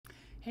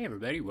Hey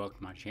everybody, welcome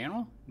to my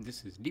channel.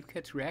 This is Deep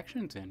Cuts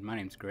Reactions and my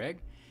name's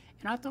Greg.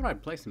 And I thought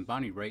I'd play some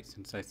Bonnie Raitt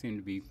since I seem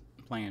to be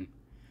playing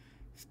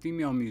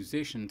female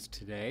musicians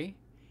today.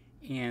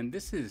 And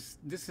this is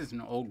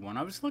an old one.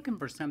 I was looking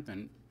for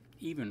something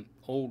even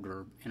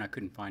older and I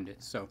couldn't find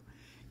it. So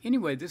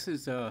anyway, this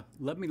is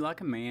Love Me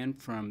Like a Man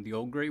from the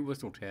Old Grey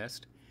Whistle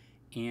Test.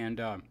 And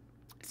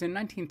it's in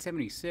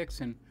 1976,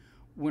 and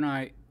when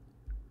I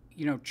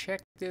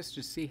checked this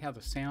to see how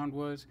the sound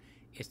was,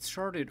 it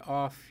started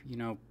off,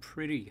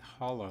 pretty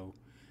hollow,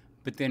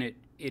 but then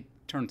it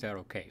turns out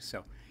okay.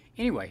 So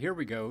anyway, here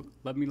we go.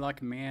 Love Me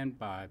Like a Man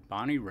by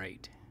Bonnie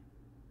Raitt.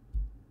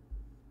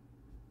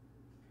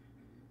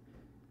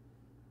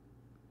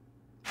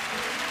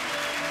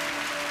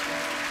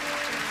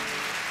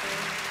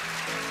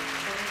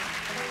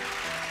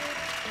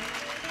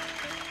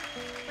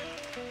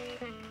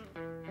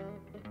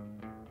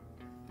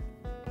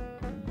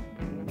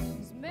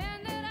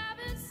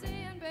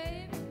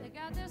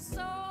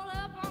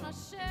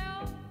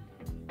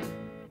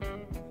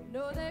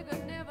 They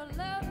could never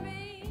love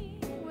me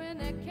when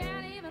they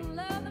can't even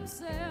love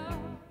themselves.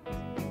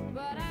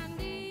 But I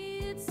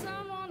need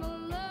someone to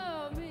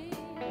love me,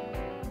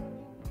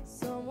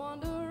 someone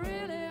to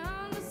really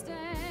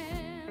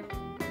understand.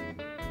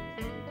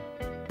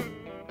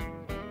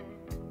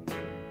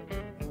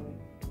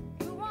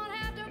 Who won't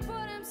have to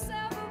put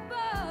himself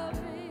above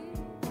me,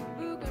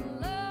 who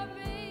can love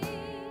me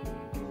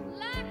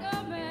like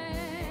a man.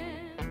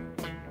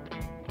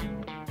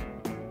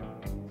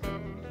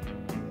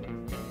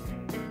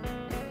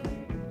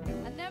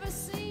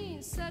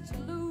 Such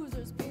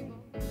losers,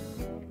 people.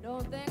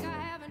 Don't think I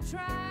haven't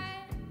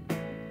tried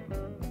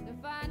to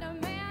find a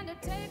man to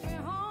take me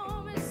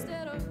home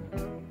instead of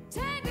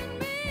taking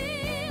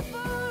me for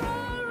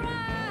a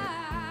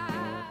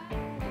ride.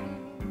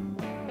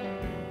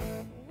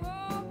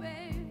 Whoa,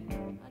 baby,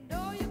 I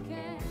know you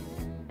can.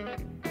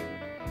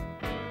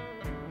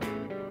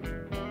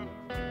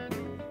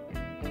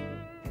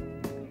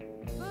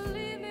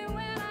 Believe me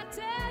when I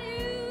tell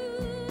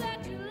you that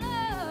you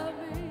love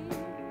me.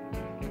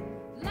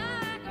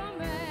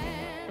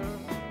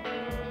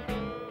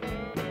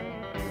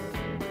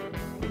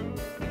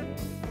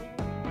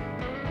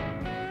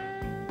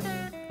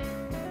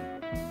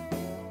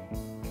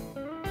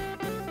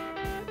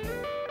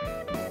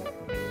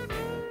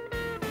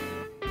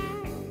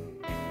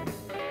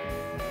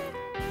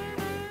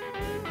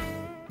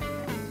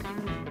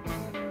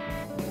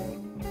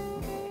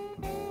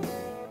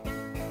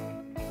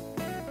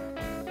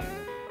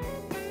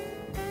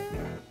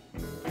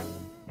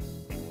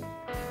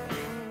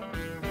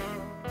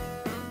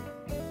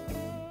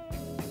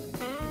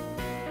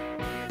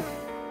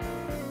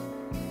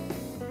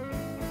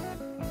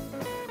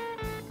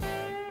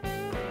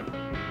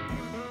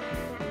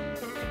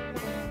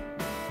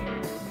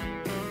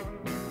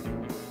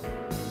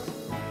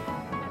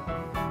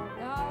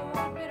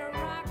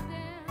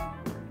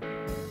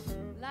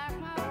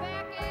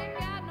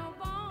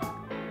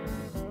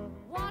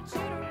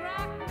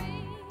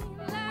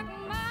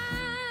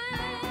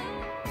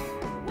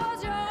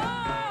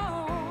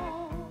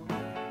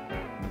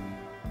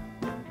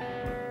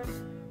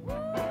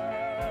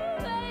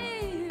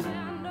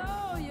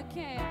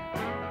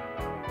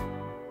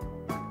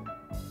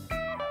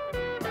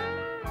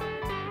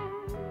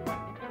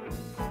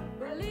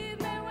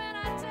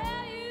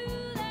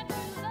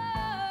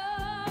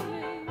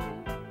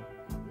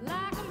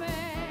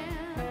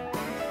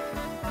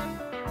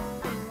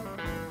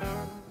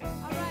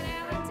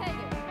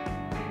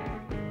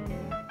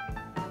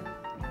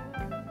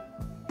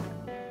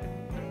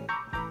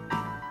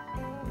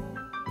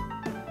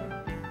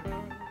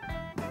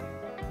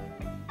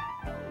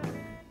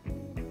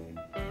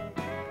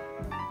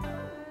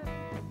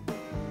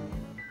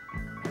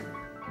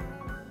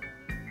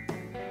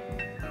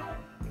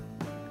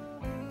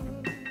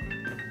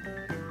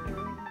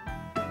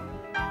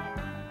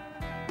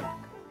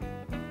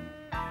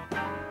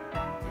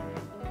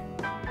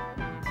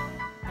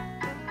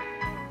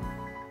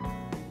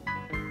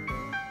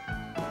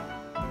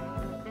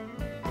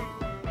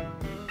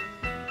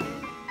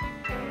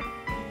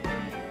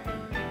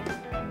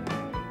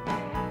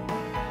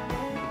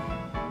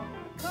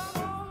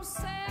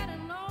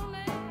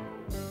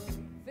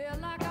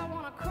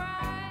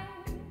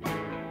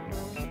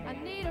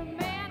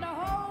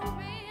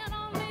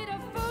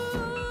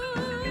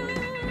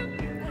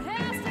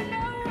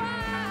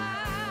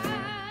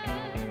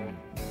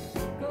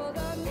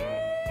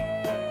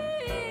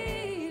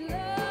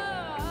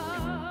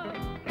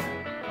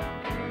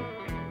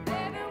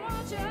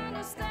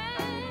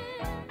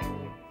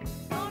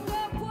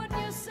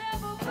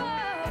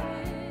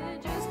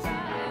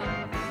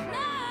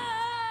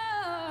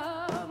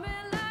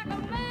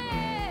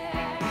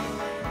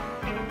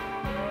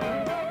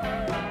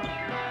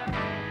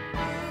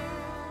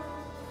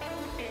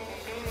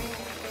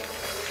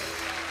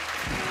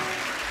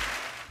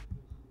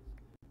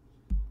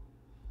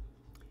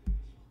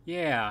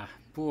 Yeah,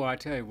 boy, I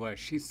tell you what,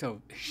 she's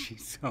so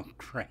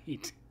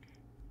great.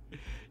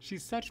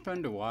 She's such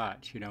fun to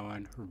watch, and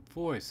her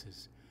voice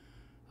is,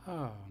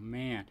 Oh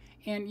man.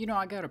 And you know,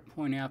 I got to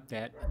point out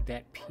that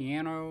that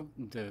piano,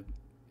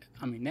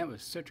 I mean, that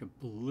was such a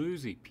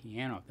bluesy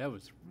piano. That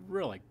was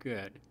really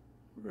good.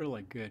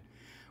 Really good.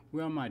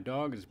 Well, my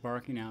dog is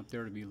barking out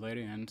there to be let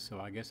in, so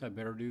I guess I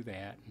better do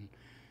that. And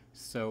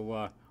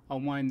so I'll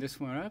wind this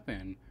one up,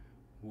 and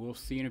we'll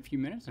see you in a few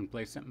minutes and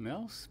play something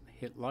else.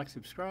 Hit like,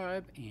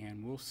 subscribe,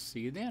 and we'll see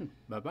you then.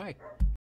 Bye bye.